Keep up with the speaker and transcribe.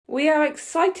We are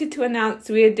excited to announce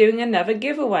we are doing another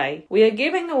giveaway. We are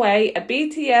giving away a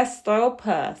BTS style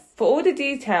purse. For all the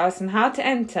details and how to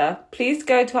enter, please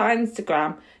go to our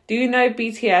Instagram, Do You Know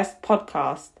BTS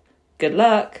Podcast. Good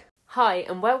luck! Hi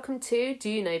and welcome to Do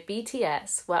You Know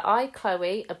BTS, where I,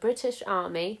 Chloe, a British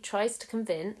army, tries to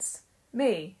convince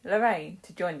me, Lorraine,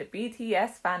 to join the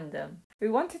BTS fandom. We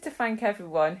wanted to thank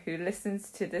everyone who listens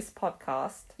to this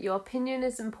podcast. Your opinion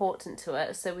is important to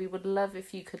us, so we would love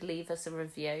if you could leave us a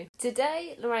review.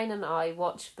 Today, Lorraine and I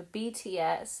watched the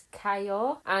BTS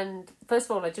Kayo, and first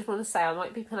of all, I just want to say I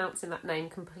might be pronouncing that name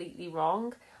completely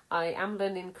wrong. I am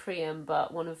learning Korean,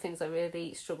 but one of the things I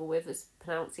really struggle with is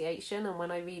pronunciation, and when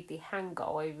I read the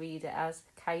Hangul, I read it as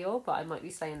Kayo, but I might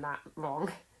be saying that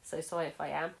wrong. So sorry if I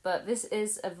am. But this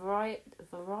is a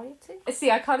variety? See,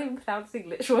 I can't even pronounce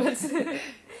English words.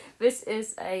 This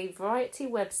is a variety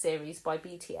web series by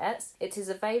BTS. It is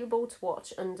available to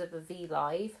watch under the V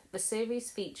Live. The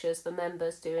series features the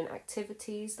members doing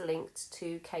activities linked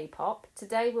to K-pop.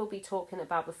 Today we'll be talking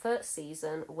about the first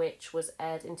season, which was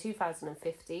aired in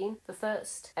 2015. The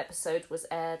first episode was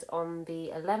aired on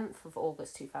the 11th of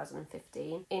August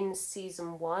 2015. In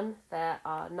season 1, there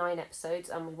are 9 episodes,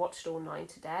 and we watched all 9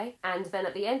 today. And then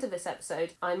at the end of this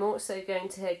episode, I'm also going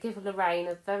to give Lorraine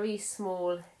a very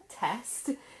small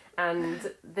test,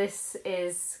 and this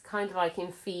is kind of like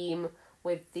in theme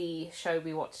with the show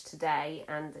we watched today,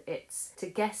 and it's to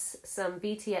guess some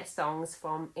BTS songs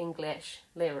from English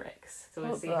lyrics. So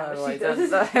we'll see how she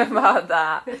does. I don't know about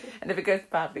that. And if it goes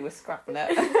badly, we're scrapping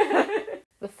it.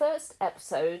 The first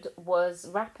episode was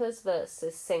rappers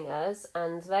versus singers,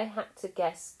 and they had to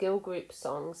guess girl group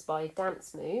songs by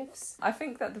dance moves. I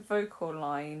think that the vocal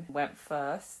line went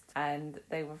first, and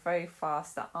they were very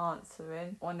fast at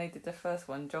answering. When they did the first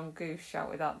one, Jungkook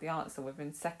shouted out the answer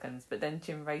within seconds, but then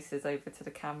Jim races over to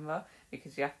the camera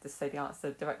because you have to say the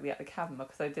answer directly at the camera,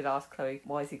 because I did ask Chloe,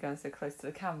 why is he going so close to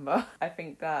the camera? I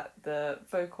think that the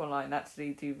vocal line actually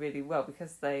do really well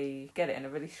because they get it in a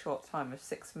really short time of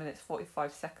 6 minutes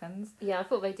 45 seconds. Yeah, I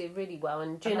thought they did really well,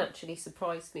 and Jin actually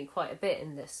surprised me quite a bit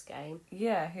in this game.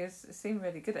 Yeah, he seemed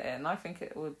really good at it, and I think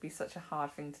it would be such a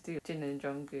hard thing to do. Jin and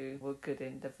Jungkook were good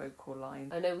in the vocal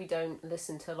line. I know we don't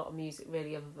listen to a lot of music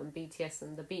really other than BTS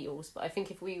and the Beatles, but I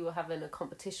think if we were having a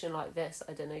competition like this,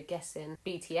 I don't know, guessing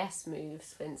BTS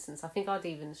moves, for instance, I think I'd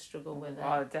even struggle with it.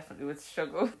 I definitely would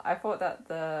struggle. I thought that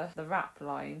the rap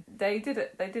line, they did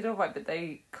alright, but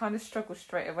they kind of struggled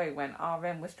straight away when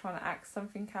RM was trying to act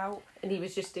something out. And he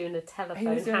was just doing a telephone He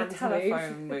was doing a hand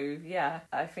telephone move, yeah.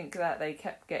 I think that they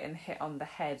kept getting hit on the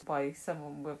head by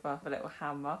someone with a little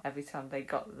hammer every time they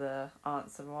got the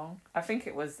answer wrong. I think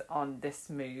it was on this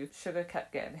move. Sugar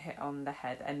kept getting hit on the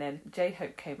head, and then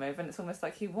J-Hope came over, and it's almost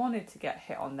like he wanted to get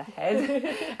hit on the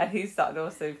head, and he started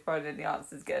also throwing in the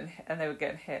answers, getting hit, and they were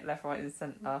getting hit left, right and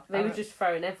centre. They were just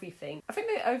throwing everything. I think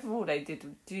overall they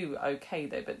did do okay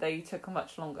though, but they took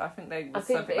much longer. I think they was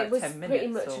something it like was 10 minutes.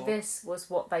 Pretty much this was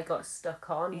what they got stuck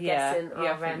on, guessing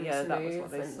RM's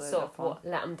move, and sort of what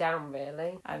let them down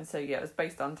really. And so yeah, it was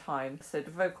based on time. So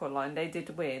the vocal line, they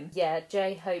did win. Yeah,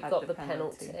 J-Hope got the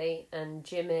penalty, and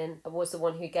Jimin was the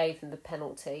one who gave them the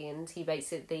penalty, and he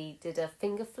basically did a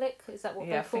finger flick. Is that what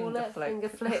they call it? Finger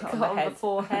flick on the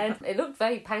forehead. It looked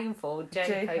very painful.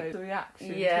 J-Hope's reaction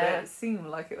to it seemed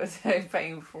like it was very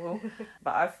painful.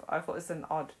 But I thought it was an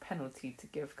odd penalty to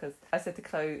give, because I said to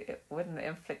Chloe, it wouldn't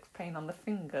inflict pain on the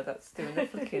finger that's doing the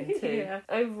flicking too. Yeah.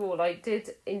 Overall, I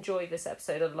did enjoy this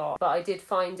episode a lot, but I did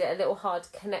find it a little hard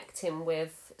connecting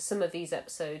with some of these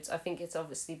episodes. I think it's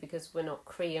obviously because we're not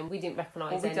Korean. We didn't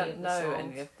recognise any of the songs. We don't know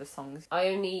any of the songs. I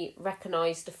only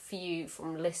recognised a few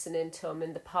from listening to them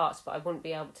in the past, but I wouldn't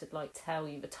be able to tell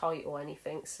you the title or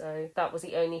anything. So that was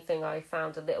the only thing I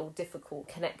found a little difficult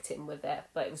connecting with it.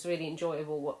 But it was really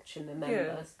enjoyable watching the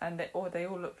members. Yeah, and they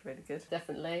all looked really good.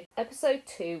 Definitely. Episode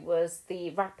 2 was the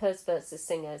rappers versus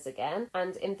singers again,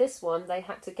 and in this one they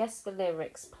had to guess the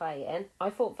lyrics playing. I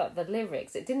thought that the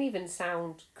lyrics, it didn't even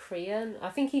sound Korean. I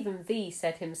think even V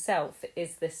said himself,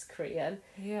 "Is this Korean?"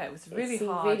 Yeah, it was really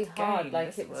hard. Game,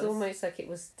 like it was almost like it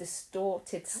was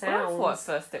distorted sounds. Well, I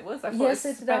thought at first it was. I thought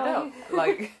it sped up.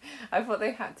 I thought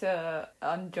they had to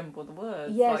unjumble the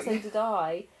words. Yeah, so did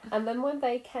I. And then when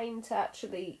they came to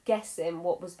actually guessing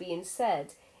what was being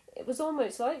said, it was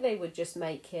almost like they were just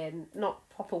making, not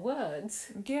proper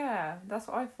words. Yeah, that's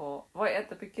what I thought. Right at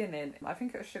the beginning, I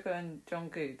think it was Sugar and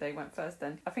Jungkook. They went first,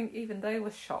 and I think even they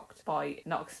were shocked by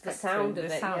not The expecting sound of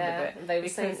it, yeah. it. They were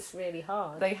saying because it's really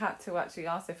hard. they had to actually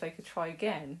ask if they could try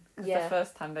again. Because Yeah. the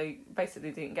first time they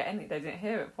basically didn't get any, they didn't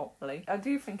hear it properly. I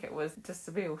do think it was just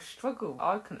a real struggle.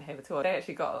 I couldn't hear it at all. They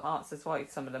actually got answers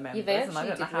right, some of the members, Yeah, they and I actually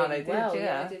don't know did how really they well. did.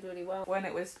 Yeah, they did really well. When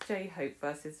it was J-Hope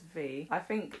versus V, I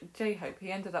think J-Hope,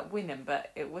 he ended up winning,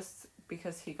 but it was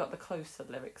because he got the closer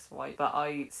lyrics right. But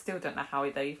I still don't know how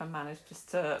they even managed just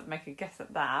to make a guess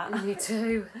at that. Me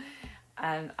too.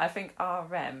 And I think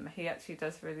RM, he actually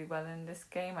does really well in this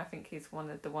game. I think he's one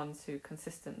of the ones who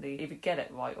consistently either get it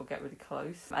right or get really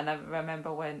close. And I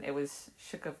remember when it was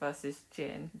Sugar versus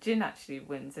Jin, Jin actually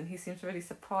wins and he seems really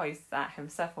surprised at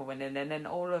himself for winning. And then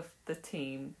all of the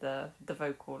team, the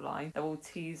vocal line, they're all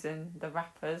teasing the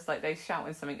rappers, like they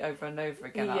shouting something over and over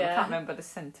again. I Yeah. can't remember the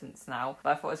sentence now,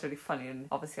 but I thought it was really funny, and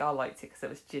obviously I liked it because it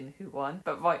was Jin who won.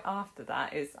 But right after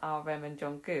that is RM and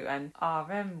Jungkook, and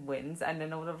RM wins, and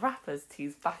then all the rappers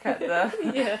tease back at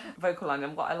the Yeah. vocal line.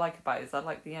 And what I like about it is I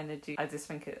like the energy. I just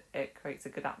think it creates a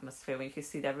good atmosphere when you can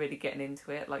see they're really getting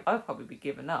into it. Like, I'd probably be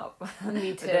giving up.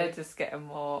 Me But too. they're just getting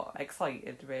more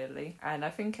excited, really. And I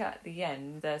think at the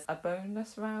end there's a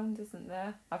bonus round, isn't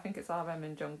there? I think it's RM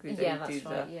and Jungkook Yeah, that that's do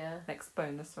right, the yeah. next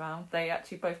bonus round. They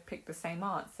actually both pick the same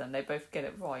answer and they both get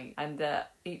it right. And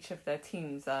each of their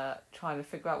teams are trying to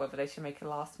figure out whether they should make a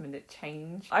last minute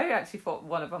change. I actually thought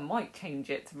one of them might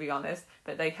change it, to be honest,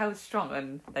 but they held strong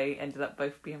and they ended up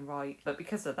both being right. But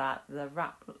because of that,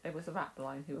 it was a rap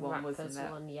line who won, Rappers wasn't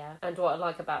it? won, yeah. And what I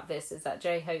like about this is that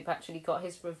J-Hope actually got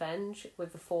his revenge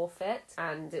with the forfeit,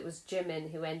 and it was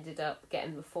Jimin who ended up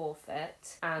getting the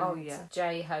forfeit. And Oh, yeah.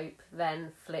 J-Hope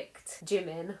then flicked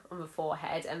Jimin on the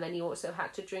forehead, and then he also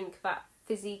had to drink that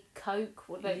fizzy Coke.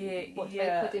 What they put in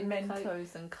the Coke?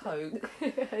 Mentos and Coke.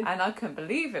 And I couldn't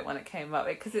believe it when it came up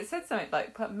because it said something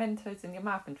like put Mentos in your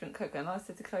mouth and drink Coke, and I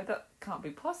said to Chloe that can't be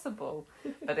possible.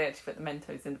 But they actually put the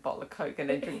Mentos in the bottle of Coke and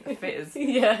then drink the fizz,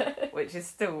 Yeah. which is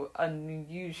still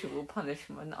unusual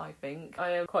punishment, I think.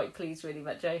 I am quite pleased really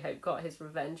that J-Hope got his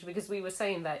revenge, because we were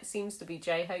saying that it seems to be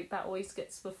J-Hope that always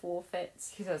gets the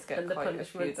forfeits. He does get And the quite a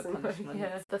few of punishments. the punishments.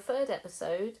 Yeah. The third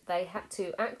episode, they had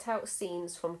to act out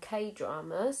scenes from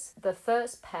K-dramas. The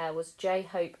first pair was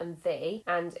J-Hope and V,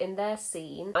 and in their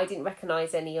scene, I didn't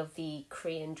recognise any of the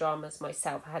Korean dramas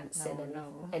myself. I hadn't seen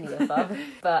any of them.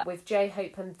 But with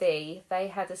J-Hope and V, they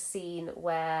had a scene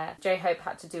where J-Hope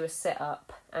had to do a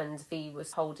sit-up and V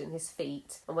was holding his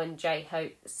feet. And when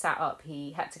J-Hope sat up,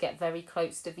 he had to get very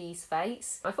close to V's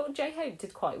face. I thought J-Hope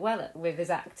did quite well with his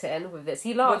acting with this.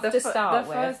 He laughed to start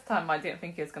with. The first time I didn't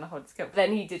think he was going to hold his skill.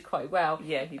 Then he did quite well.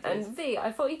 Yeah, he did. And V,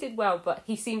 I thought he did well, but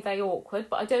he seemed very awkward.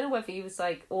 But I don't know whether he was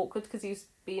like awkward because he was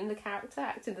being the character,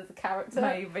 acting as the character.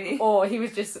 Maybe. Or he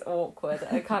was just awkward.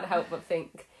 I can't help but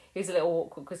think he was a little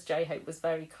awkward because J-Hope was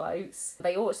very close.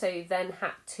 They also then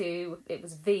had to, it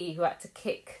was V who had to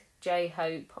kick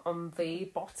J-Hope on the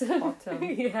bottom.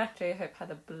 Yeah. J-Hope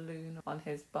had a balloon on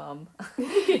his bum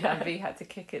Yeah. and V had to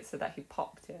kick it so that he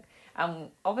popped it. And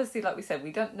obviously, like we said,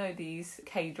 we don't know these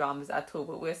K-dramas at all,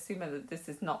 but we're assuming that this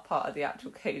is not part of the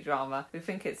actual K-drama. We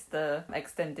think it's the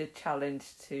extended challenge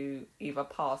to either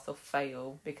pass or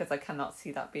fail, because I cannot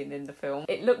see that being in the film.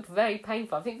 It looked very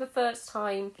painful. I think the first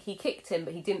time he kicked him,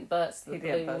 but he didn't burst the He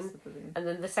balloon. didn't burst the balloon. And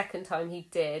then the second time he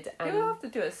did. And You have to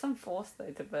do it some force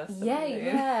though to burst the yeah, balloon.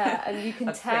 yeah, and you can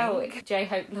I tell think.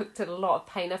 J-Hope looked at a lot of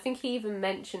pain. I think he even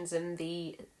mentions in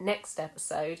the next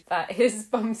episode that his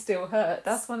bum still hurts.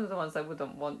 That's one of the ones I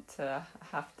wouldn't want to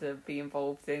have to be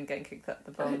involved in, getting kicked up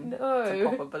the bum know. to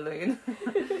pop a balloon.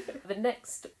 The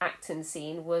next acting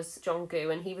scene was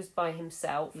Jungkook, and he was by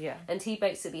himself. Yeah. And he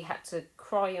basically had to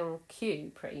cry on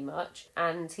cue, pretty much.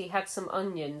 And he had some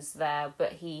onions there,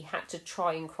 but he had to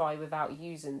try and cry without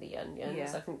using the onions.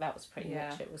 Yeah. I think that was pretty Yeah,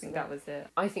 much it, I wasn't think that was it.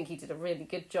 I think he did a really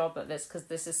good job at this, because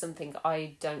this is something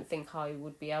I don't think I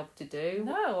would be able to do.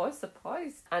 No, I was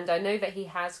surprised. And I know that he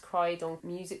has cried on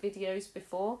music videos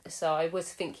before, so I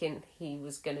was thinking he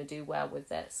was going to do well with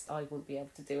this. I wouldn't be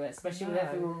able to do it, especially with No.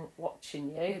 everyone watching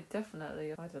you. Yeah,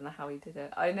 definitely. I don't know how he did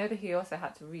it. I know that he also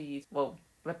had to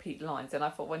repeat lines, and I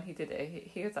thought when he did it,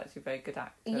 he was actually a very good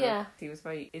actor. Yeah. He was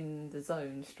very in the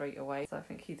zone straight away, so I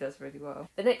think he does really well.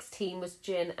 The next team was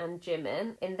Jin and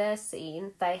Jimin. In their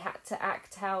scene, they had to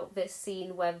act out this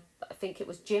scene where I think it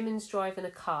was Jimin's driving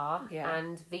a car Yeah.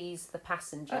 and V's the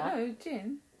passenger. Oh no,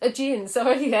 Jin. Jin,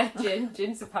 sorry, yeah, Jin.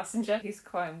 Jin's a passenger. He's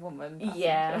crying woman. Passenger.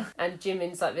 Yeah, and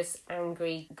Jimin's like this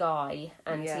angry guy,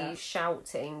 and Yeah. he's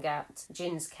shouting at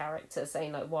Jin's character,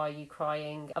 saying like, "Why are you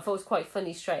crying?" I thought it was quite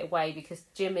funny straight away because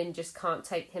Jimin just can't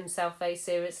take himself very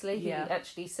seriously. Yeah. He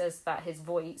actually says that his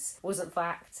voice wasn't for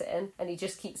acting, and he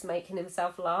just keeps making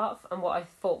himself laugh. And what I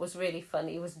thought was really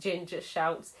funny was Jin just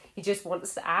shouts, he just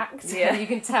wants to act. Yeah. And you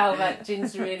can tell that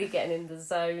Jin's really getting in the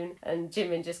zone, and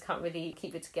Jimin just can't really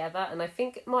keep it together. And I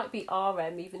think it might be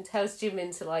RM even tells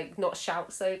Jimin to like not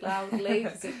shout so loudly.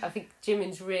 'Cause I think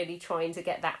Jimin's really trying to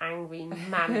get that angry,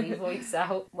 manly voice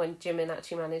out. When Jimin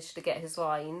actually managed to get his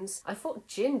lines, I thought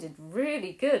Jin did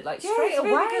really good. Like Yeah, straight he's a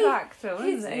away, really good actor,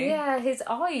 his, isn't he? yeah, his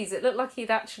eyes. It looked like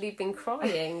he'd actually been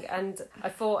crying, and I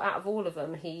thought out of all of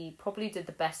them, he probably did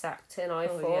the best acting. I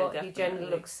Oh, thought yeah, he generally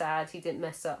definitely. looked sad. He didn't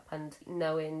mess up, and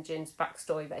knowing Jin's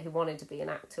backstory that he wanted to be an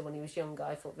actor when he was younger,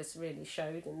 I thought this really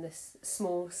showed in this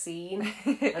small scene,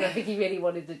 and I think he really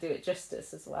wanted to do it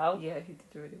justice as well. Yeah, he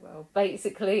did really well.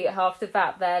 Basically, after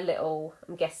that, their little,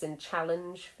 I'm guessing,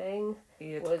 challenge thing.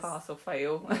 He had Was- to pass or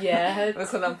fail. Yeah. We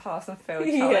call them pass and fail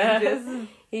Yeah. challenges.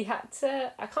 He had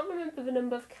to, I can't remember the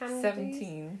number of candies.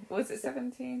 17. Was it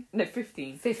 17? No,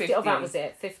 15. 50, oh, that was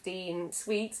it, 15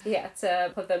 sweets. He had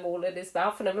to put them all in his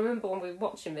mouth. And I remember when we were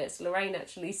watching this, Lorraine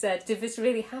actually said, did this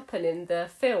really happen in the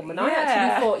film? And I Yeah.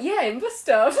 actually thought, yeah, it must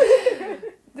have.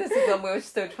 This is when we were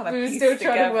still trying to We were piece still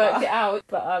trying to together. work it out.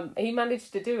 But he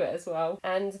managed to do it as well.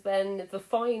 And then the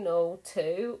final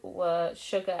two were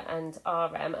Sugar and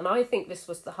RM. And I think this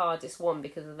was the hardest one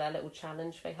because of their little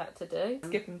challenge they had to do.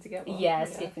 Skipping together. Yeah,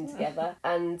 skipping together.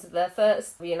 And their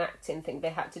first reenacting thing they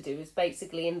had to do was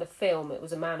basically in the film, it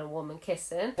was a man and woman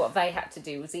kissing. What they had to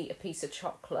do was eat a piece of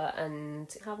chocolate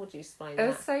and... How would you explain I that?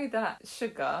 would say that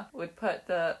Sugar would put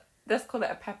the... Let's call it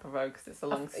a pepper because it's a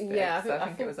long stick. Yeah, so I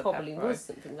think it was a probably pepper. was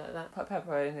something like that. Put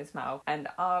pepper in his mouth, and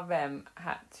RM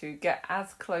had to get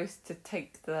as close to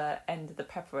take the end of the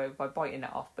pepper by biting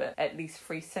it off, but at least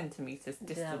 3 centimeters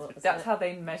distance. what was That's it? how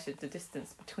they measured the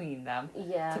distance between them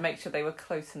Yeah. to make sure they were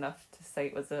close enough to say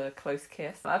it was a close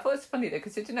kiss. I thought it was funny though,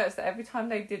 because did you notice that every time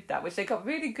they did that, which they got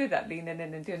really good at leaning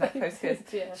in and doing that close kiss,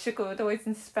 Yeah. Sugar would always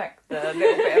inspect the little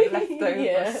bit of leftover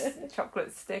Yeah.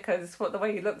 chocolate stick. I just thought the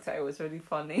way he looked at it was really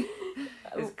funny.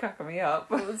 It was cracking me up.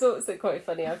 What was also quite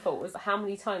funny, I thought, was how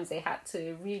many times they had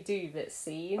to redo this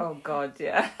scene. Oh god,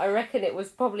 yeah. I reckon it was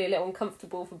probably a little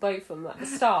uncomfortable for both of them at the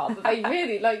start, but they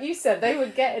really, like you said, they were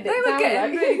getting it They were down, getting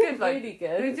like, really good, like, really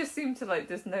good. They just seemed to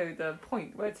just know the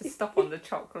point where to stop on the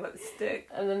chocolate stick.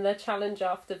 And then their challenge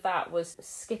after that was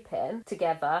skipping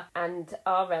together, and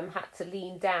RM had to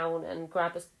lean down and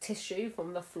grab a tissue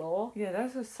from the floor. Yeah,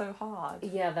 those were so hard.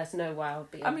 Yeah, there's no way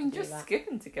I'd be able I mean, to just do that.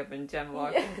 skipping together in general,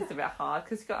 I Yeah. think is a bit hard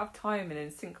because you've got to have timing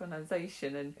and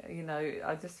synchronisation, and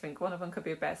I just think one of them could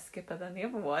be a better skipper than the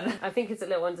other one. I think it's a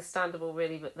little understandable,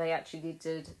 really, but they actually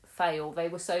did fail. They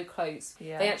were so close.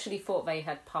 Yeah. They actually thought they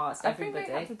had passed I think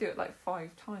everybody. they had to do it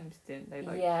 5 times, didn't they?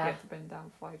 Yeah. You had to bend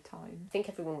down 5 times. I think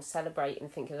everyone was celebrating,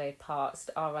 thinking they had passed.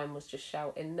 RM was just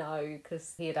shouting no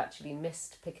because he had actually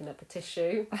missed picking up a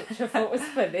tissue, which I thought was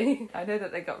funny. I know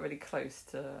that they got really close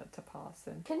to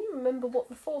passing. Can you remember what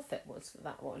the forfeit was for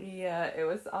that one? Yeah, it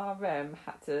was RM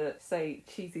had to say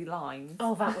cheesy lines.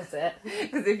 Oh, that was it.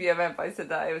 Because if you remember, I said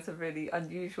that it was a really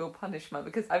unusual punishment.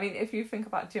 Because, I mean, if you think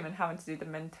about Jim and having to do the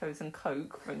Mentos and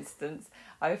Coke, for instance,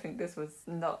 I think this was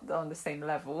not on the same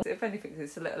level. If anything,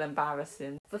 it's a little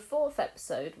embarrassing. The fourth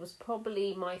episode was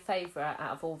probably my favourite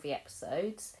out of all the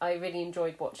episodes. I really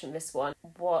enjoyed watching this one.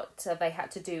 What they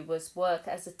had to do was work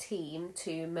as a team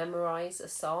to memorise a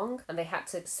song, and they had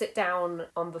to sit down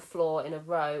on the floor in a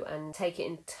row and take it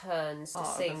in turns to Part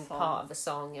of the sing song. part of the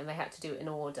song, and they had to do it in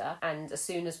order. And as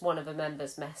soon as one of the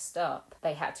members messed up,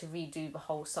 they had to redo the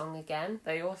whole song again.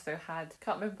 They also had,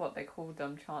 can't remember what they called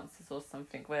them, chances or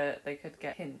something, where they could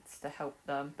get hints to help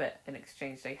them, but in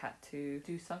exchange they had to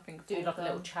do something for Do like a them.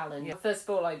 little challenge. Yeah. First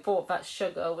of all, I thought that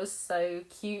Sugar was so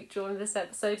cute during this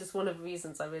episode. It's one of the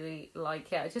reasons I really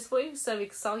like it. I just thought he was so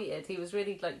excited. He was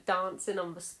really dancing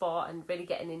on the spot and really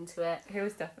getting into it. He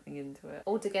was definitely into it.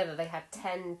 Altogether, they had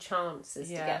 10 chances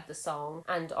to Yeah. get the song,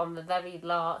 and on the very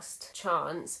last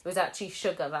chance, it was actually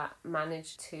Sugar that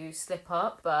managed to slip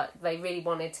up, but they really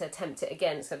wanted to attempt it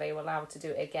again, so they were allowed to do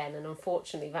it again, and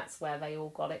unfortunately, that's where they all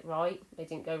got it right. They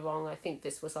didn't go wrong. I think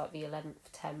this was the 11th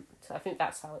attempt. I think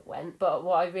that's how it went. But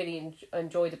what I really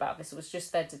enjoyed about this was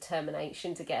just their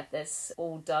determination to get this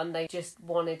all done. They just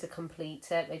wanted to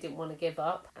complete it. They didn't want to give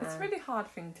up. It's a really hard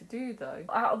thing to do, though.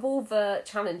 Out of all the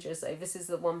challenges, though, this is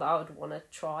the one that I would want to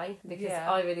try, because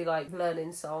I really like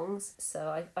learning songs,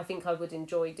 so I think I would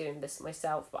enjoy doing this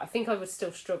myself, but I think I would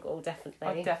still struggle, definitely.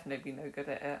 I'd definitely be no good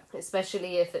at it.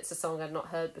 Especially if it's a song I'd not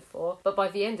heard before. But by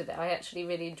the end of it, I actually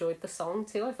really enjoyed the song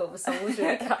too. I thought the song was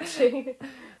really catchy.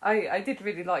 I did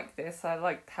really like this. I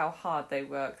liked how hard they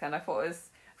worked, and I thought it was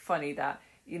funny that,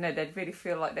 you know, they'd really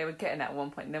feel like they were getting at one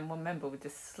point, and then one member would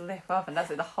just slip up, and that's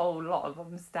like the whole lot of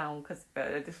them's down, because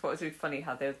I just thought it was really funny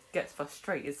how they get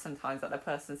frustrated sometimes that the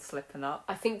person's slipping up.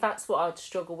 I think that's what I'd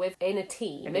struggle with in a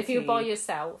team. If you're by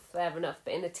yourself, fair enough,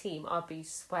 but in a team, I'd be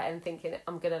sweating, thinking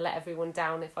I'm going to let everyone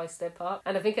down if I slip up.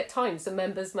 And I think at times the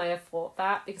members may have thought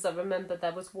that, because I remember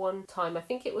there was one time, I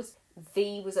think it was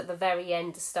V was at the very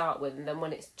end to start with, and then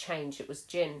when it's changed, it was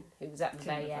Jin who was at the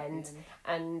very end.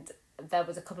 And there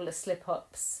was a couple of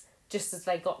slip-ups just as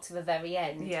they got to the very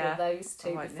end with those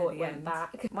two before it went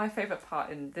back. My favourite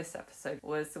part in this episode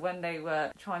was when they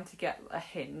were trying to get a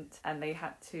hint and they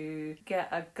had to get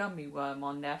a gummy worm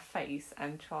on their face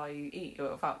and try eat it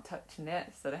without touching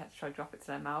it, so they had to try drop it to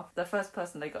their mouth. The first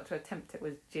person they got to attempt it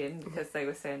was Jin, because they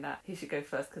were saying that he should go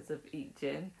first because of eat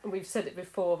Jin. And we've said it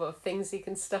before about things he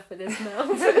can stuff in his mouth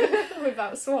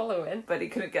without swallowing. But he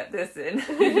couldn't get this in.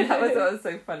 That was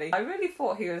so funny. I really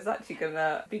thought he was actually going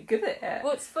to be good at it.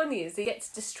 What's funny is he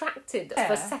gets distracted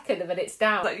for a second and then it's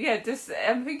down. Like, I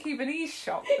think even he's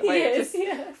shocked. Like, it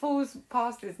just falls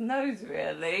past his nose,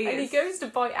 really. And he goes to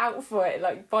bite out for it,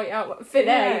 like bite out thin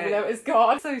air, even though it's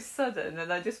gone. So sudden,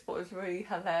 and I just thought it was really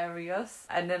hilarious.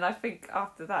 And then I think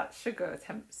after that, Sugar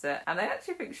attempts it. And I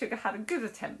actually think Sugar had a good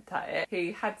attempt at it.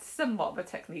 He had somewhat of a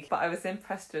technique, but I was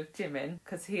impressed with Jimin,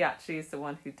 because he actually is the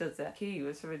one who does it. He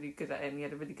was really good at it, and he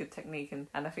had a really good technique, and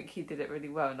I think he did it really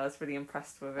well, and I was really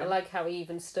impressed with him. I like how he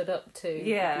even stood up too.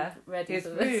 Yeah, ready he's for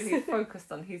this. really focused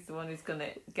on he's the one who's going to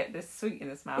get this sweet in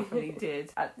his mouth, and he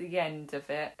did at the end of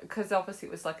it, because obviously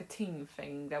it was like a team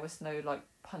thing. There was no like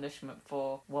punishment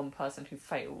for one person who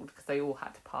failed, because they all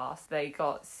had to pass. They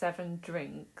got 7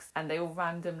 drinks and they all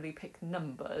randomly picked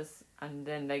numbers, and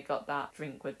then they got that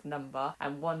drink with the number,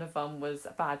 and one of them was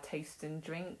a bad tasting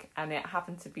drink, and it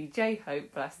happened to be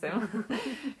J-Hope, bless him,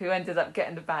 who ended up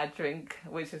getting the bad drink,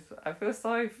 which is, I feel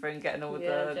sorry for him getting all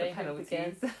the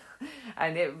penalties.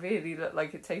 And it really looked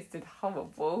like it tasted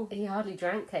horrible. He hardly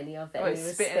drank any of it. Well, he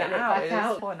was spitting it out. It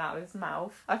was pouring out of his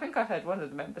mouth. I think I heard one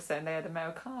of the members saying they had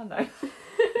Americano.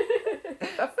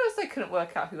 At first I couldn't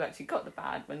work out who actually got the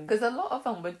bad one, because a lot of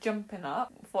them were jumping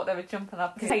up, thought they were jumping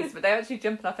up in taste, but they were actually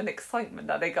jumping up in excitement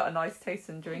that they got a nice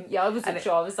tasting drink. Yeah, I wasn't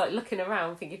sure. I was like looking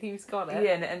around thinking who's got it.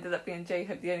 Yeah, and it ended up being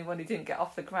J-Hope, the only one who didn't get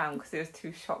off the ground because he was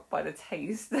too shocked by the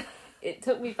taste. It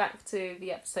took me back to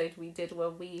the episode we did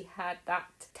where we had that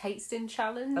tasting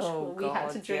challenge, where we had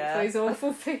to drink those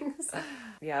awful things.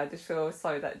 Yeah, I just feel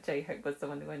sorry that J-Hope was the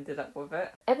one who ended up with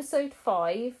it. Episode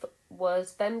 5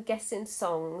 was them guessing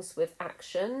songs with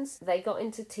actions. They got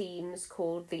into teams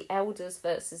called the elders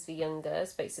versus the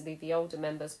youngers, basically the older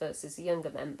members versus the younger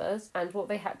members. And what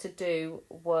they had to do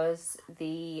was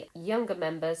the younger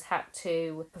members had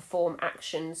to perform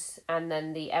actions, and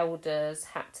then the elders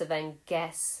had to then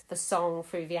guess the song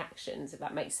through the actions, if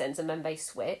that makes sense. And then they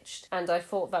switched. And I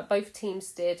thought that both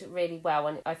teams did really well.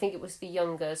 And I think it was the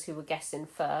youngers who were guessing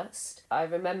first. I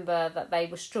remember that they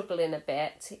were struggling a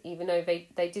bit, even though they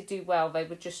did do well, they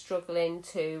were just struggling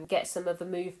to get some of the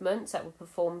movements that were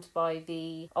performed by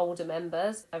the older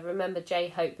members. I remember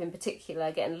J-Hope in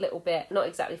particular getting a little bit, not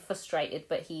exactly frustrated,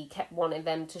 but he kept wanting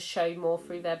them to show more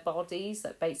through their bodies,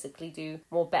 that basically do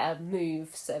more better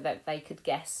moves so that they could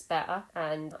guess better.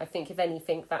 And I think if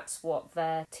anything, that's what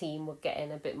their team were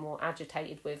getting a bit more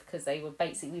agitated with, because they were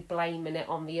basically blaming it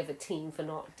on the other team for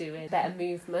not doing better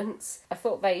movements. I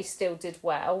thought they still did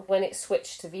well. When it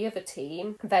switched to the other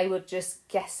team, they were just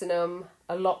guessing them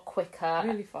a lot quicker.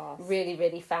 Really fast. Really,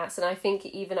 really fast. And I think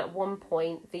even at one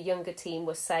point, the younger team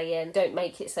was saying, don't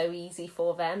make it so easy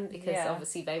for them, because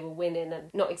obviously they were winning,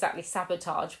 and not exactly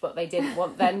sabotage, but they didn't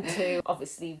want them to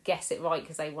obviously guess it right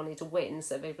because they wanted to win.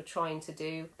 So they were trying to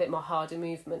do a bit more harder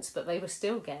movements, but they were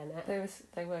still getting it.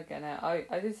 They were getting it.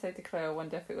 I did say to Claire, I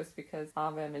wonder if it was because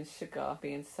RM and Sugar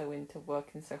being so into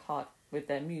working so hard with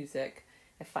their music,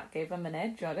 if that gave them an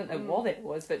edge. I don't know what it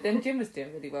was, but then Jim was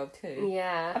doing really well too.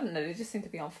 Yeah. I don't know, they just seemed to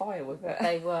be on fire with it.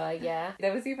 They were, yeah.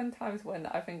 There was even times when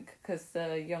I think, because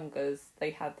the youngers,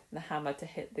 they had the hammer to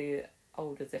hit the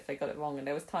olders if they got it wrong, and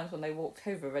there was times when they walked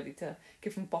over ready to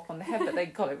give them a bop on the head, but they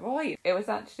got it right. It was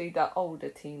actually the older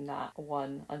team that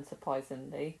won,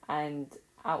 unsurprisingly, and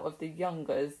out of the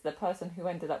youngers, the person who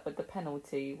ended up with the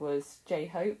penalty was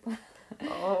J-Hope.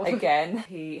 Oh. Again,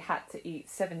 he had to eat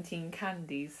 17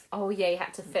 candies. Oh yeah, he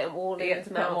had to fit them all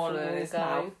in his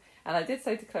mouth. And I did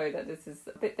say to Chloe that this is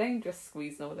a bit dangerous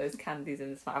squeezing all those candies in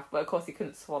his mouth, but of course he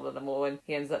couldn't swallow them all and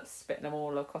he ends up spitting them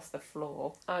all across the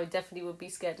floor. I definitely would be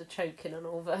scared of choking on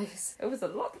all those. It was a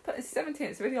lot to put in 17,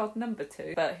 it's a really odd number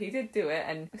too, but he did do it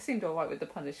and it seemed alright with the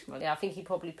punishment. Yeah, I think he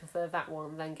probably preferred that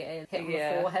one than getting hit on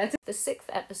the forehead. The 6th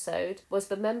episode was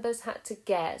the members had to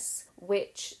guess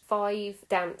which 5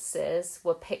 dances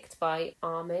were picked by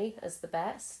Army as the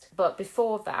best. But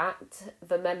before that,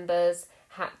 the members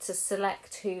had to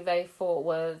select who they thought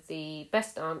were the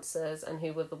best dancers and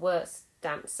who were the worst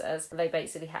dancers. They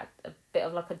basically had a bit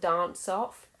of like a dance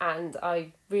off, and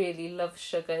I really loved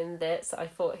Sugar in this. I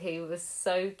thought he was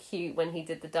so cute when he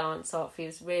did the dance off. He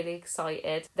was really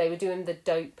excited. They were doing the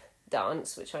dope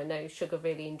dance, which I know Sugar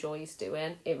really enjoys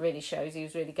doing. It really shows he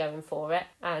was really going for it,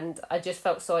 and I just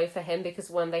felt sorry for him because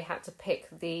when they had to pick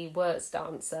the worst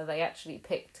dancer, they actually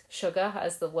picked Sugar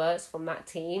as the worst from that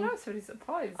team. I was really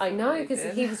surprised. I know,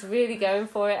 because he was really going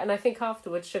for it, and I think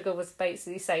afterwards Sugar was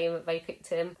basically saying that they picked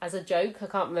him as a joke. I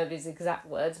can't remember his exact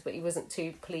words, but he wasn't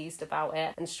too pleased about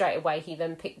it, and straight away he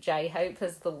then picked J-Hope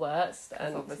as the worst.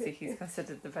 And obviously he's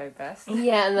considered the very best.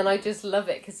 Yeah, and then I just love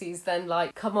it because he's then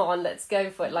like, come on, let's go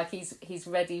for it. Like he's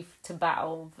ready to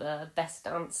battle the best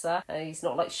dancer, and he's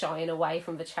not like shying away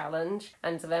from the challenge.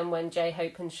 And then when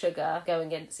J-Hope and Sugar go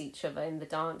against each other in the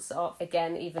dance off,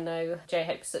 again, even though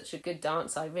J-Hope's such a good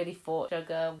dancer, I really thought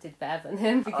Sugar did better than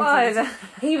him because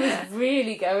he was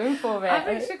really going for it. I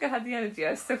think Sugar had the energy.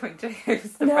 I still think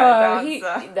J-Hope's the better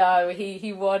dancer.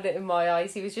 He won it in my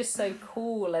eyes. He was just so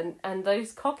cool, and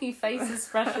those cocky face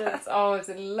expressions. Oh, I was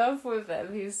in love with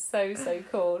him. He was so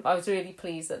cool. I was really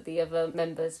pleased that the other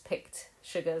members picked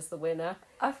Sugar as the winner.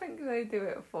 I think they do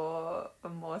it for a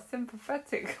more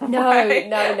sympathetic way.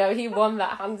 No, he won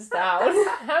that hands down.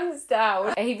 Hands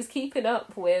down. He was keeping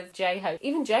up with J-Hope.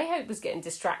 Even J-Hope was getting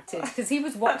distracted because he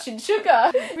was watching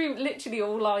Sugar. We literally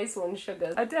all eyes on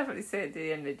Sugar. I definitely see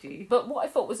the energy. But what I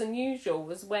thought was unusual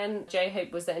was when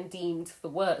J-Hope was then deemed the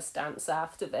worst dancer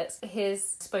after this,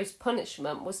 his supposed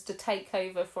punishment was to take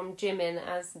over from Jimin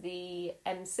as the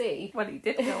MC. Well, he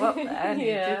did go up there and he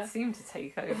did seem to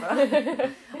take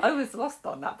over. I was lost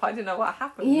on that, but I didn't know what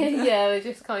happened. Yeah, they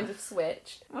just kind of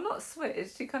switched. Well, not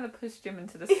switched. She kind of pushed Jimin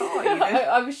to the side.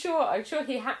 I'm sure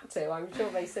he had to. I'm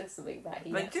sure they said something that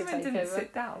he had to take over. But Jimin didn't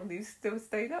sit down. He still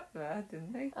stayed up there,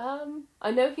 didn't he?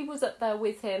 I know he was up there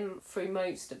with him through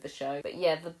most of the show. But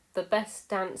yeah, the best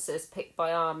dancers picked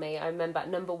by Army, I remember at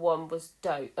number 1 was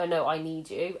Dope. Oh no, I Need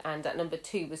You, and at number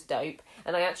 2 was Dope.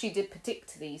 And I actually did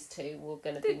predict these two were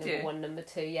going to be number 1, number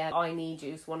 2. Yeah, I Need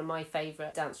You is one of my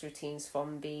favourite dance routines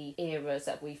from the eras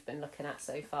that we've been looking at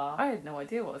so far. I had no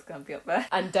idea what was going to be up there.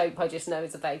 And Dope, I just know,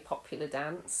 is a very popular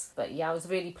dance. But yeah, I was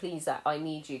really pleased that I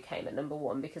Need You came at number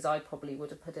 1 because I probably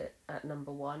would have put it at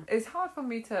number 1. It's hard for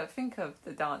me to think of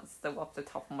the dance though off the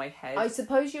top of my head. I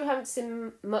suppose you haven't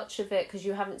seen much of it because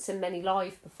you haven't seen many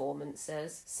live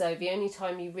performances. So the only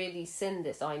time you really seen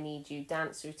this I Need You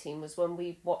dance routine was when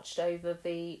we watched over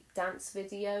the dance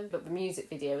video. But the music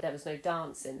video, there was no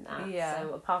dance in that. Yeah.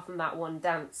 So apart from that one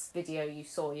dance video you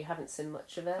saw, you haven't seen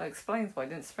much of it. That explains why it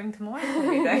didn't spring to mind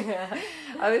for me then. Yeah.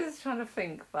 I was just trying to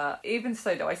think, but even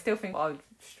so though, I still think I would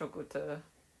struggle to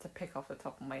pick off the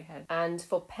top of my head. And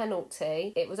for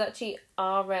penalty, it was actually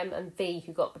RM and V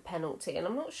who got the penalty, and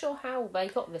I'm not sure how they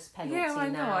got this penalty. Yeah, I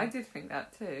know. Now. I did think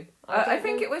that too. I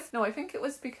think it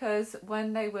was because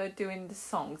when they were doing the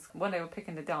songs, when they were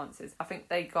picking the dances, I think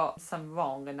they got some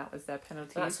wrong, and that was their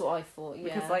penalty. That's what I thought.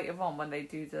 Yeah. Because later on, when they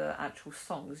do the actual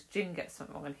songs, Jin gets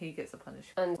something wrong, and he gets a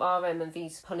punishment. And RM and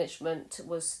V's punishment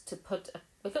was to put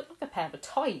it looked like a pair of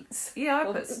tights. Yeah,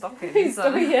 I put stockings.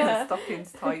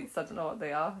 Stockings, tights, I don't know what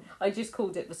they are. I just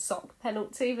called it the sock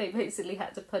penalty. They basically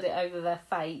had to put it over their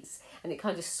face, and it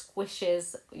kind of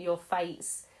squishes your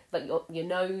face, like your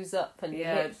nose up and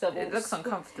your lips up. It looks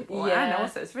uncomfortable. Yeah. And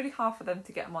also, it's really hard for them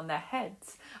to get them on their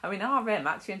heads. I mean, RM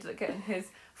actually ended up getting his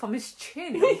from his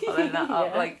chin and following that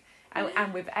up, like...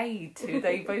 And with aid too,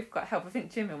 they both got help. I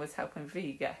think Jimin was helping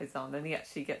V get his on, and he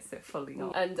actually gets it fully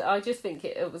on. And I just think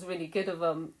it was really good of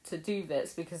them to do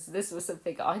this, because this was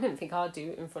something I didn't think I'd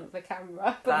do in front of the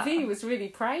camera. But V was really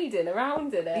parading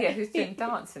around in it. Yeah, he was doing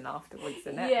dancing afterwards,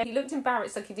 isn't it? Yeah, he looked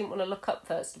embarrassed, like he didn't want to look up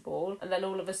first of all, and then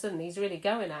all of a sudden he's really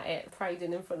going at it,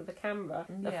 parading in front of the camera.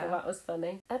 I thought that was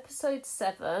funny. Episode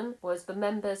 7 was the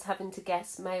members having to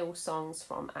guess male songs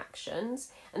from Actions,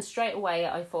 and straight away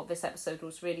I thought this episode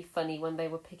was really funny funny when they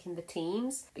were picking the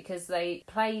teams, because they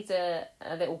played a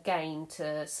little game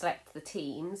to select the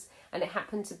teams, and it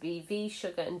happened to be V,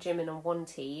 Sugar and Jimin on one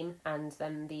team and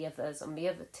then the others on the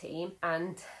other team,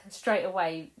 and straight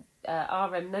away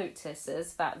RM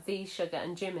notices that V, Sugar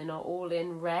and Jimin are all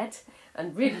in red,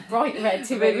 and really bright red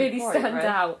too. They really stand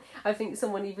out. I think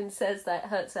someone even says that it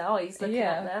hurts their eyes looking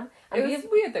at them. And it was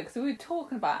weird though, because we were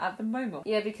talking about it at the moment.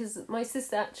 Yeah, because my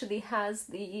sister actually has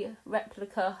the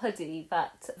replica hoodie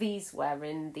that V's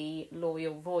wearing, the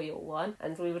Loyal Royal one,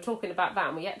 and we were talking about that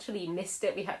and we actually missed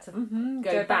it. We had to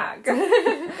go back.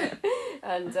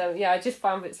 And I just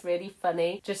found it's really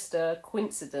funny. Just a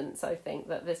coincidence, I think,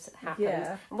 that this happened.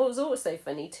 Yeah. And what was also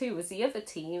funny too was the other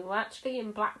team were actually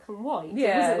in black and white.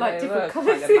 Yeah, it wasn't like different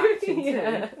colours. Kind of matching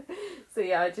too. So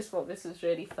I just thought this was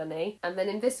really funny. And then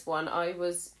in this one, I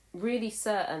was really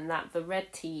certain that the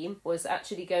red team was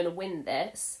actually going to win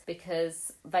this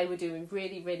because they were doing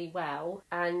really, really well,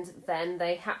 and then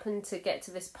they happened to get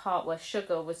to this part where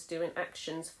Sugar was doing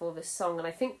actions for this song, and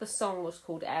I think the song was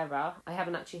called Error. I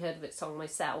haven't actually heard of it song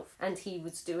myself, and he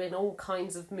was doing all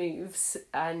kinds of moves,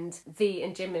 and V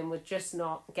and Jimin were just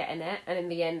not getting it, and in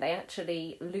the end they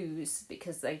actually lose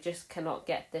because they just cannot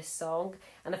get this song.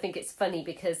 And I think it's funny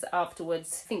because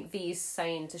afterwards I think V's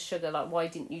saying to Sugar, like, why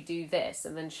didn't you do this?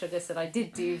 And then Sugar said, I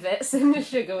did do this, and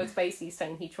Sugar was basically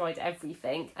saying he tried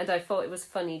everything. And I thought it was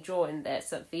funny drawing this,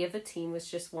 that the other team was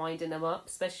just winding them up,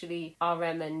 especially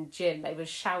RM and Jim. They were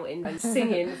shouting and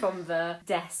singing from the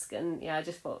desk, and I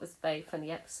just thought it was a very funny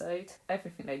episode.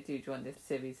 Everything they do during this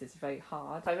series is very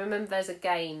hard. I remember there's a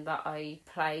game that I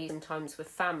play sometimes with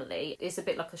family. It's a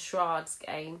bit like a charades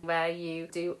game where you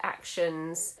do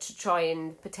actions to try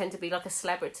and pretend to be like a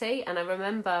celebrity, and I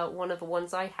remember one of the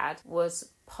ones I had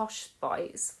was Posh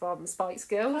Spice from Spice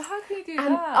Girls. Well, how can you do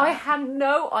and that? I had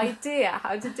no idea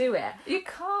how to do it. You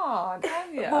can't,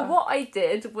 can you? Well, what I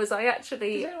did was I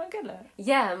actually... Did anyone get it?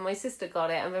 Yeah, my sister got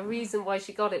it, and the reason why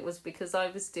she got it was because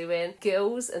I was doing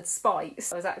Girls and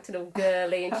Spice. I was acting all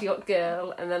girly and she got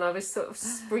Girl, and then I was sort of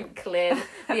sprinkling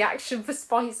the action for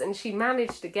Spice, and she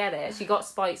managed to get it. She got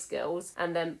Spice Girls,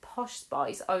 and then Posh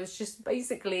Spice, I was just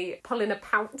basically pulling a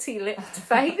pouty lipped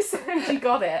face, and she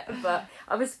got it. But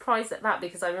I was surprised at that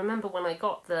because I remember when I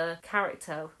got the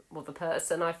character or the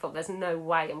person, I thought there's no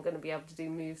way I'm going to be able to do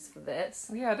moves for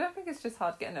this. Yeah, I don't think it's just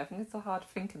hard getting it. I think it's so hard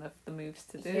thinking of the moves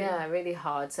to do. Yeah, really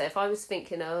hard. So if I was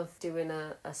thinking of doing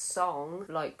a song,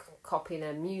 like copying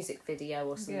a music video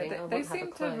or something, they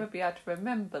seem to be able to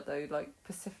remember though, like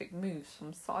specific moves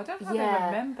from songs. I don't know how they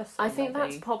remember some. I think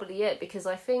that's probably it, because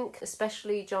I think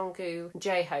especially Jungkook,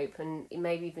 J-Hope and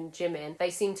maybe even Jimin, they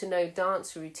seem to know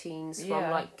dance routines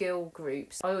from like girl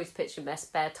groups. I always picture their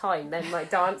spare time then like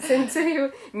dancing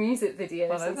to music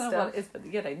videos and stuff. Know what it is, but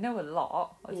they know a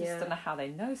lot. I just don't know how they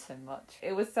know so much.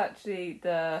 It was actually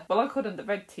I called them the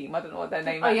red team. I don't know what their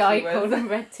name actually was. I called them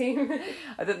red team.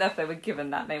 I don't know if they were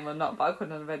given that name or not, but I called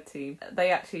them the red team.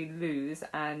 They actually lose,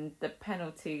 and the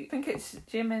penalty, I think it's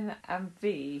Jimin and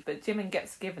V, but Jimin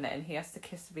gets given it and he has to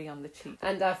kiss V on the cheek.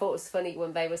 And I thought it was funny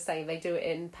when they were saying they do it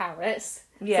in Paris.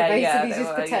 Yeah, so basically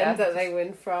just pretend that they were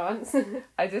in France.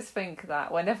 I just think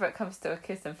that whenever it comes to a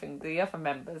kissing thing, the other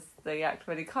members, they act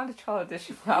really kind of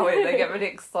childish about it. They get really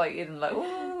excited and like,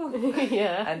 ooh.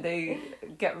 Yeah. And they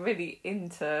get really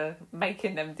into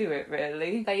making them do it,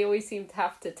 really. They always seem to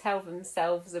have to tell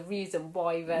themselves a reason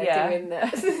why they're doing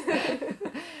this.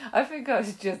 I think I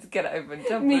should just get it over and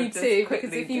done with. Me too,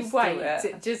 because if you wait,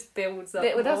 it just builds up.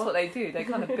 Well, that's what they do. They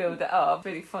kind of build it up.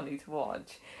 Really funny to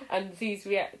watch. And V's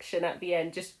reaction at the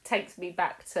end just takes me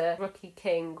back to Rookie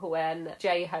King when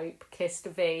J-Hope kissed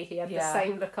V. He had the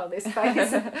same look on his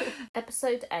face.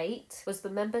 Episode 8 was the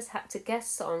members had to guess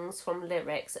songs from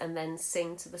lyrics and then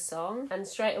sing to the song. And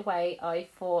straight away I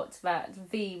thought that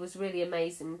V was really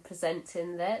amazing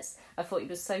presenting this. I thought he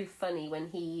was so funny when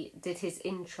he did his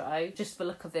intro. Just the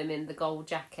look of him in the gold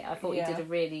jacket. I thought he did a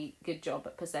really good job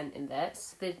at presenting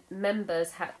this. The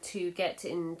members had to get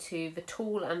into the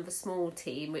tall and the small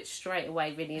team, which straight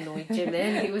away really annoyed Jimin.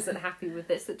 He wasn't happy with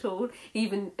this at all. He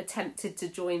even attempted to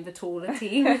join the taller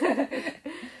team.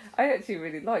 I actually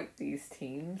really liked these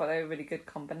teams, but they were really good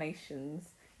combinations.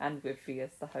 And with V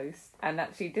as the host. And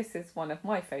actually this is one of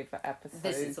my favourite episodes.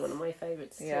 This is one of my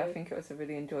favourites too. Yeah, I think it was a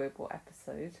really enjoyable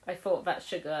episode. I thought that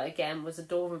Sugar, again, was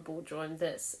adorable during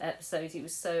this episode. He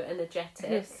was so energetic.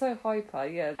 He was so hyper,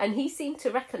 yeah. And he seemed to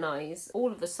recognise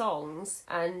all of the songs,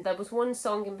 and there was one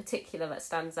song in particular that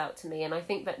stands out to me, and I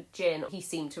think that Jin, he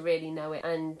seemed to really know it,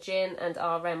 and Jin and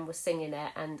RM were singing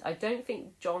it, and I don't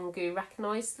think Jungkook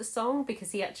recognised the song because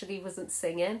he actually wasn't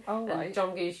singing. Oh, right. And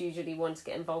Jungkook's usually one to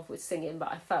get involved with singing,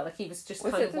 but I felt like he was just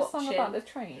Was kind it of the watching. song about the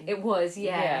train? It was,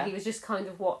 yeah. Yeah. He was just kind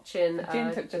of watching.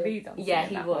 Jin took the lead on Yeah, singing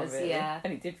he that was, one, really. yeah.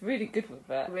 And he did really good with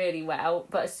it. Really well,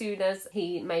 but as soon as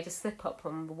he made a slip up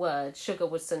on the word, Sugar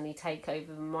would suddenly take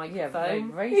over the microphone. Yeah, they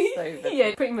raced over.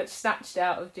 Yeah, pretty much snatched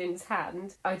out of Jin's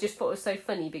hand. I just thought it was so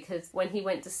funny because when he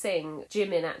went to sing,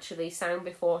 Jimin actually sang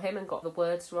before him and got the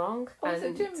words wrong. Oh, was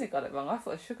it Jimin who got it wrong? I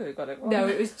thought Sugar who got it wrong. No,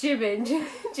 it was Jimin.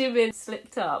 Jimin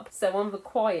slipped up. So on the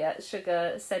quiet,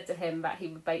 Sugar said to him that he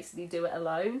would basically do it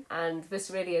alone, and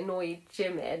this really annoyed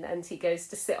Jimin, and he goes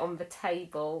to sit on the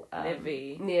table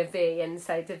near V and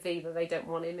say to V that they don't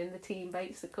want him in the team,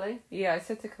 basically. Yeah, I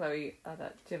said to Chloe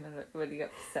that Jimin looked really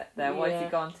upset there. Why has he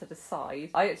gone to the side?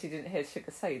 I actually didn't hear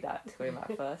Sugar say that to him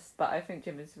at first, but I think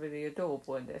Jimin's really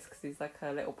adorable in this because he's like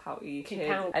a little pouty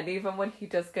kid. And even when he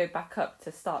does go back up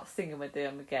to start singing with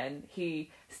them again, he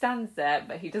stands there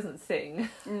but he doesn't sing.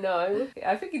 No.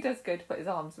 I think he does go to put his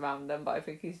arms around them, but I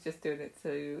think he's just doing it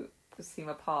to seem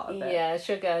a part of it. Yeah,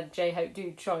 Sugar and J-Hope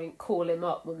do try and call him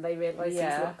up when they realise he's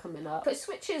not coming up. But it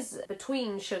switches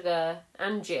between Sugar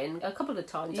and Jin a couple of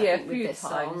times, I think, a few with this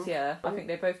times, song. yeah. I think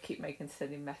they both keep making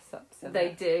silly mess-ups.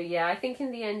 They do, yeah. I think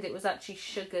in the end it was actually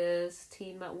Sugar's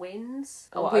team that wins.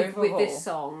 With this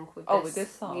song. With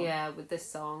this song? Yeah, with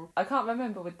this song. I can't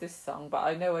remember with this song, but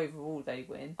I know overall they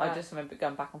win. I just remember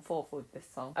going back and forth with this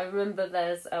song. I remember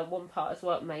there's one part as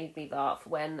well that made me laugh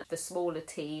when the smaller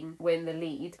team win the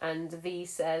lead and V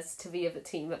says to the other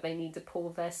team that they need to pull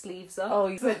their sleeves up. Oh,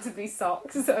 it's meant to be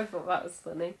socks. So I thought that was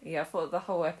funny. Yeah, I thought the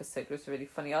whole episode was really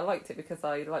funny. I liked it because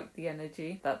I liked the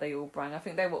energy that they all brought. I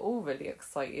think they were all really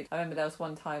excited. I remember there was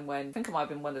one time when, I think it might have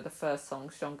been one of the first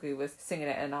songs, Jungkook was singing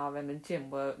it in RM and Jin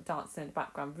were dancing in the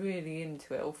background, really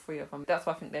into it, all three of them. That's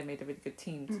why I think they made a really good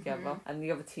team together. Mm-hmm. And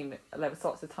the other team, there was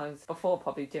lots of times before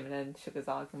probably Jimin and Sugar's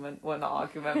argument, well not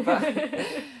argument, but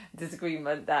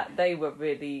disagreement, that they were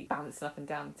really bouncing up and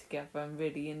down together and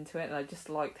really into it, and I just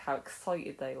liked how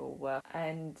excited they all were.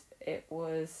 And it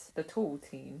was the tall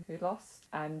team who lost,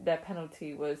 and their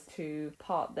penalty was to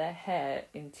part their hair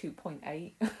in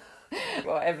 2.8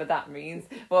 whatever that means.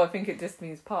 Well, I think it just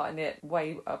means parting it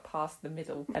way past the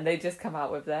middle, and they just come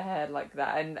out with their hair like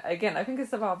that. And again, I think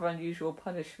it's a rather unusual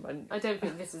punishment. I don't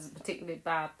think this is a particularly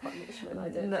bad punishment. I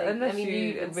don't think. Unless I mean,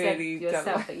 you really said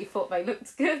yourself that you thought they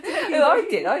looked good. I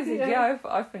did. Yeah,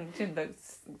 I think Jin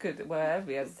looks good wherever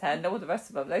he has his hair. And all the rest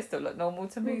of them, they still look normal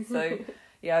to me. So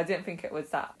yeah, I didn't think it was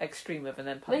that extreme of an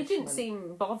end punishment. They didn't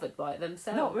seem bothered by it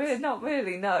themselves. Not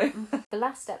really, no. The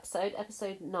last episode,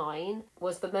 episode 9,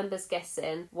 was the members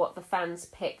guessing what the fans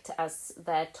picked as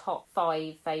their top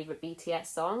 5 favourite BTS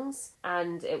songs,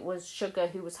 and it was Sugar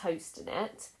who was hosting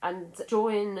it. And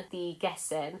during the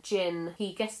guessing, Jin,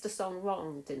 he guessed a song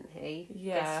wrong, didn't he?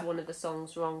 Yeah. Guessed one of the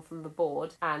songs wrong from the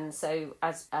board, and so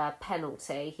as a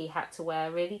penalty, he had to wear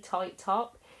a really tight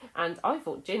top. And I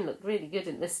thought Jin looked really good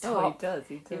in this top. Oh, he does.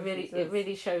 It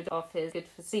really showed off his good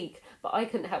physique. But I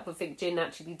couldn't help but think Jin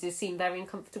actually did seem very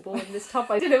uncomfortable in this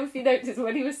top. I don't know if you noticed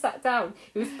when he was sat down,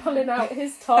 he was pulling out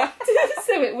his top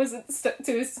so it wasn't stuck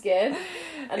to his skin.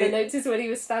 And I noticed when he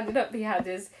was standing up, he had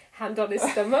his hand on his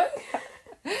stomach.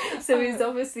 So he's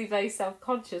obviously very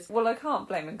self-conscious. Well, I can't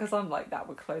blame him because I'm like that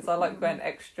with clothes. I like wearing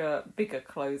extra bigger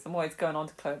clothes. I'm always going on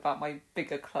to Chloe about my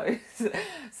bigger clothes.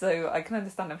 So I can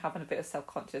understand him having a bit of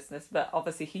self-consciousness, but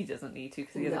obviously he doesn't need to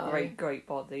because he has a great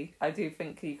body. I do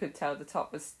think you could tell the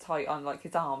top was tight on like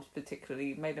his arms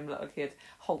particularly. Made him look like he had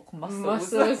Hulk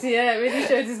muscles. Yeah, it really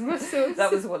showed his muscles.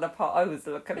 That was what the part I was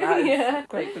looking at. Yeah.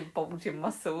 Great big bulging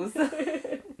muscles.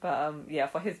 But yeah,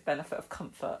 for his benefit of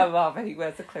comfort, I'd rather he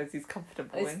wears the clothes he's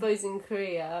comfortable I suppose in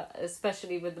Korea,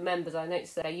 especially with the members, I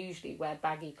noticed they usually wear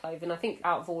baggy clothing. I think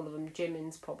out of all of them,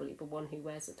 Jimin's probably the one who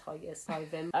wears the tightest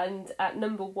clothing. And at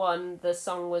number 1, the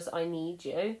song was I Need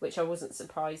You, which I wasn't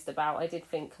surprised about. I did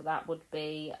think that would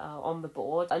be on the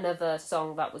board. Another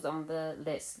song that was on the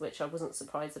list, which I wasn't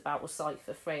surprised about, was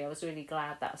Cypher 3. I was really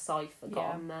glad that Cypher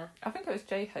got on there. I think it was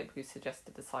J-Hope who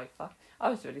suggested the Cypher. I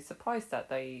was really surprised that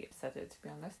they said it, to be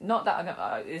honest. Not that I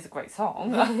don't, it is a great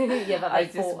song. Yeah, but they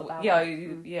thought about it.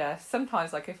 Yeah,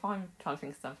 sometimes, like, if I'm trying to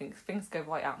think of something, things go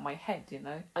right out of my head, you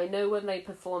know? I know when they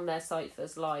perform their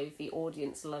cyphers live, the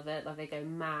audience love it. Like, they go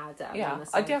mad at the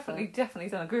I definitely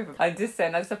don't agree with them. I'm just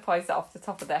saying, I'm surprised that off the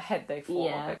top of their head they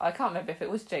thought of it. I can't remember if it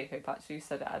was J-Hope actually who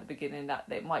said it at the beginning, that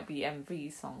it might be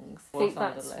MV songs. I think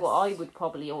that's what I would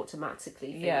probably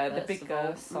automatically think. Yeah, the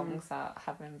bigger songs that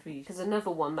have MV. Because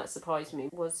another one that surprised me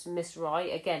was Miss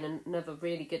Right. Again, another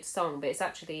really really good song, but it's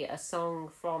actually a song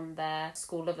from their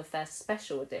School Love Affair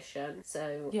special edition.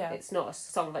 So it's not a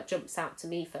song that jumps out to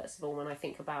me, first of all, when I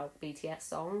think about BTS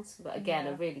songs. But again,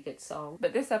 a really good song.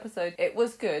 But this episode, it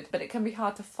was good, but it can be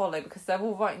hard to follow because they're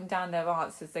all writing down their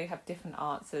answers. They have different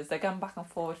answers. They're going back and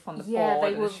forward from the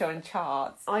board and showing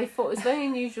charts. I thought it was very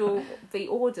unusual the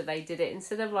order they did it.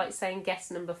 Instead of like saying guess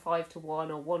number 5 to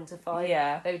 1 or 1 to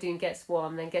 5, they were doing guess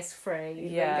 1, then guess 3,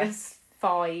 then guess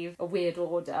 5, a weird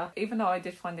order. Even though I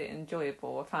did find it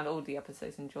enjoyable, I found all the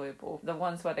episodes enjoyable. The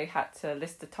ones where they had to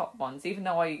list the top ones, even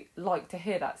though I like to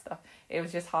hear that stuff, it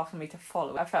was just hard for me to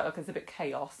follow. I felt like it was a bit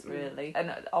chaos, really.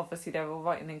 And obviously they were all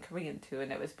writing in Korean too,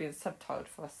 and it was being subtitled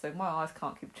for us, so my eyes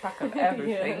can't keep track of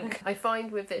everything. I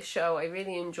find with this show, I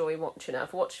really enjoy watching it.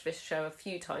 I've watched this show a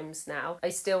few times now. I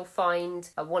still find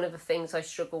one of the things I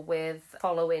struggle with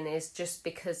following is just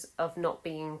because of not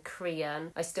being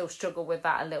Korean. I still struggle with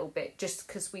that a little bit, just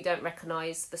because we don't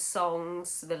recognise the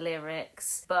songs, the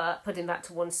lyrics. But putting that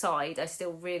to one side, I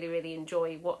still really, really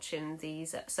enjoy watching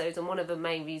these episodes. And one of the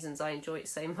main reasons I enjoy it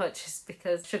so much is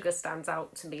because Sugar stands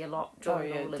out to me a lot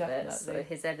during all of it. So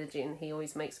his energy, and he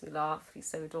always makes me laugh. He's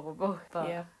so adorable.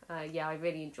 But I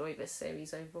really enjoy this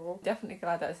series overall. Definitely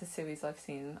glad that it's a series I've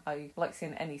seen. I like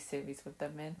seeing any series with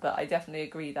them in, but I definitely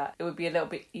agree that it would be a little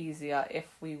bit easier if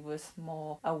we was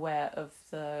more aware of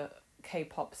the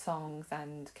K-pop songs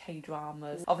and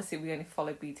K-dramas. Obviously we only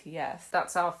follow BTS.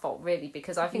 That's our fault, really,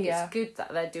 because I think it's good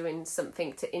that they're doing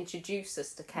something to introduce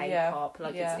us to K-pop.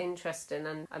 It's interesting,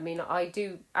 and I mean, I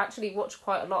do actually watch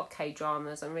quite a lot of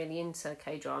K-dramas. I'm really into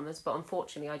K-dramas, but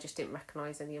unfortunately I just didn't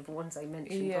recognise any of the ones I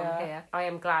mentioned on here. I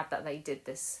am glad that they did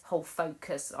this whole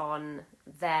focus on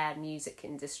their music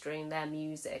industry and their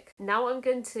music. Now I'm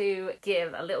going to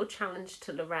give a little challenge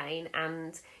to Lorraine,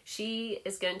 and she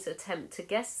is going to attempt to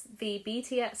guess the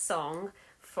BTS song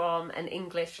from an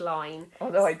English line.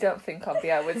 Although I don't think I'll be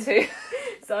able to.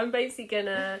 So I'm basically going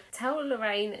to tell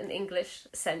Lorraine an English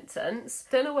sentence.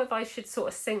 Don't know whether I should sort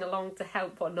of sing along to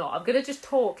help or not. I'm going to just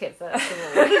talk it first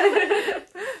of all.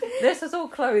 This was all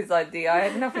Chloe's idea. I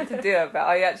had nothing to do with it.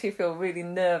 I actually feel really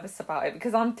nervous about it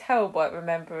because I'm terrible at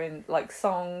remembering like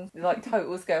songs, like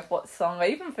totals go of what song. I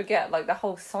even forget like the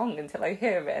whole song until I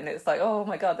hear it, and it's like, oh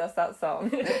my god, that's that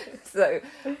song. So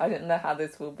I don't know how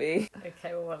this will be.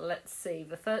 Okay, well, let's see.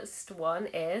 The first one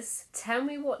is, tell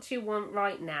me what you want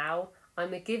right now.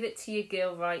 I'ma give it to you,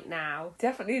 girl, right now.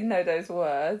 Definitely know those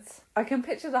words. I can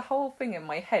picture the whole thing in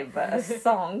my head, but a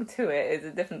song to it is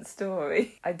a different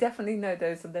story. I definitely know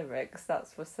those lyrics,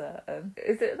 that's for certain.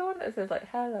 Is it the one that says like,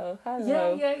 hello,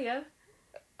 hello? Yeah.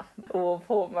 Or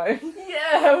hormone.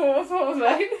 Yeah, or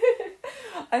hormone.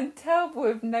 I'm terrible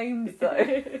with names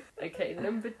though. Okay,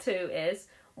 number 2 is,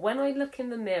 when I look in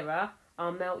the mirror,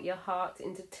 I'll melt your heart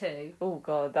into 2. Oh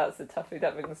god, that's a toughie.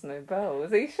 That rings no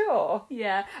bells. Are you sure?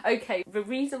 Yeah. Okay, the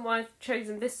reason why I've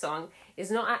chosen this song is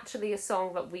not actually a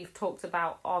song that we've talked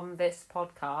about on this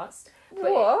podcast.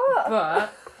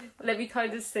 But let me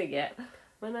kind of sing it.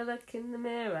 When I look in the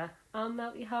mirror, I'll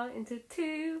melt your heart into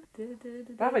 2.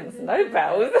 That rings no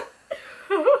bells.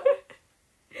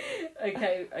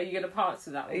 Okay, are you going to pass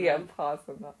to that one? Yeah, I'm pass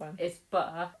on that one. It's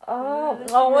Butter. Oh,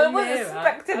 I wasn't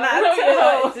expecting that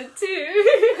at all. It's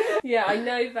a 2. Yeah, I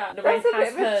know that Lorraine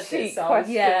has heard this song.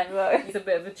 Question, it's a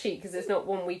bit of a cheat because it's not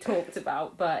one we talked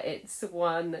about, but it's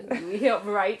one that we hear on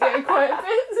the radio quite a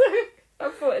bit, so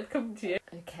I thought it'd come to you.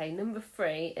 Okay, number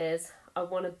 3 is, I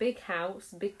want a big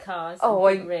house, big cars, and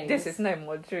big rings. This is No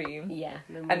More Dream. Yeah,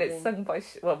 and it's sung by,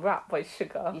 rapped by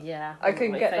Sugar. Yeah, I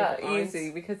can get that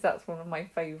easy because that's one of my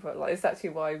favourite. Like, it's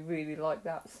actually why I really like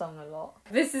that song a lot.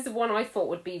 This is the one I thought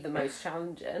would be the most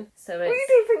challenging. So well, you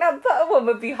didn't think that Butter one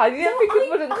would be hard? You didn't think it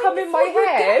wouldn't come in my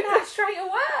head? Get that straight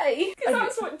away because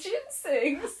that's what Jin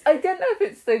sings. I don't know if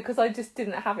it's though because I just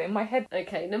didn't have it in my head.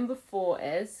 Okay, number 4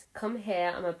 is, come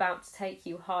here, I'm about to take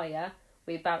you higher.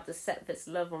 We're about to set this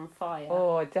love on fire.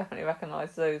 Oh, I definitely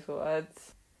recognise those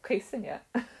words. Okay, sing it.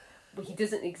 Well, he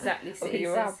doesn't exactly say it.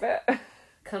 You rap it.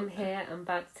 Come here, I'm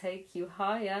about to take you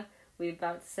higher. We're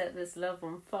about to set this love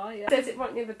on fire. It says it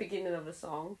right near the beginning of the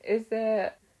song. Is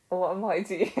there... What am I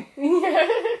doing? Yeah.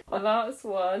 The last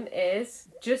one is,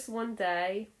 just one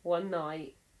day, one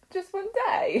night. Just one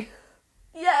day?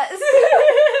 Yes!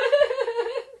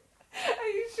 Are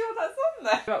you sure that's on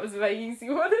there? That was a very easy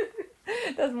one.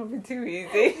 That's probably too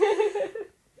easy.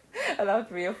 I'll have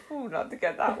to be a fool not to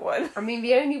get that one. I mean,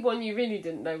 the only one you really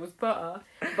didn't know was Butter.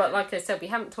 But like I said, we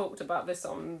haven't talked about this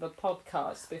on the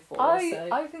podcast before.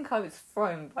 I think I was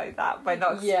thrown by that, by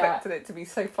not expecting it to be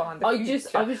so far in the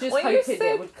future. I was just hoping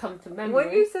it would come to memory.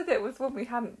 When you said it was one we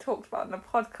hadn't talked about on the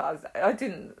podcast, I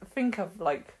didn't think of,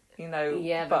 like,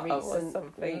 Yeah, the butter or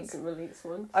something. recent release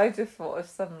one. I just thought of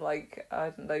some, like, I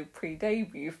don't know,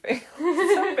 pre-debut thing.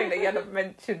 Something that you hadn't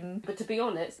mentioned. But to be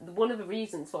honest, one of the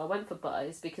reasons why I went for butter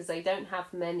is because they don't have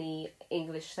many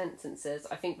English sentences.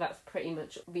 I think that's pretty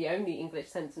much the only English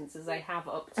sentences they have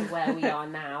up to where we are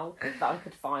now that I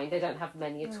could find. They don't have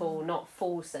many at all, not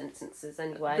full sentences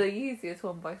anyway. The easiest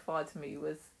one by far to me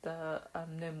was the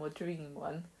No More Dream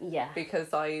one. Yeah.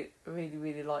 Because I really,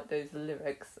 really like those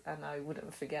lyrics and I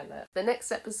wouldn't forget it. The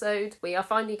next episode, we are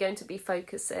finally going to be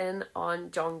focusing on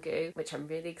Jonggu, which I'm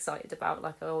really excited about,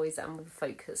 like I always am with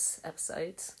focus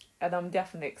episodes. And I'm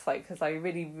definitely excited because I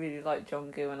really, really like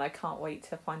Jonggu and I can't wait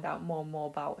to find out more and more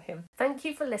about him. Thank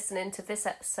you for listening to this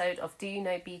episode of Do You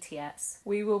Know BTS?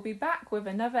 We will be back with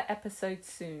another episode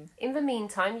soon. In the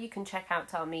meantime, you can check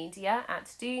out our media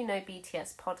at Do You Know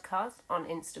BTS Podcast on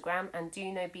Instagram and Do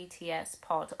You Know BTS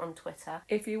Pod on Twitter.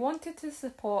 If you wanted to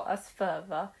support us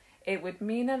further, it would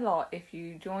mean a lot if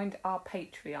you joined our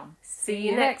Patreon. See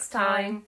you next time!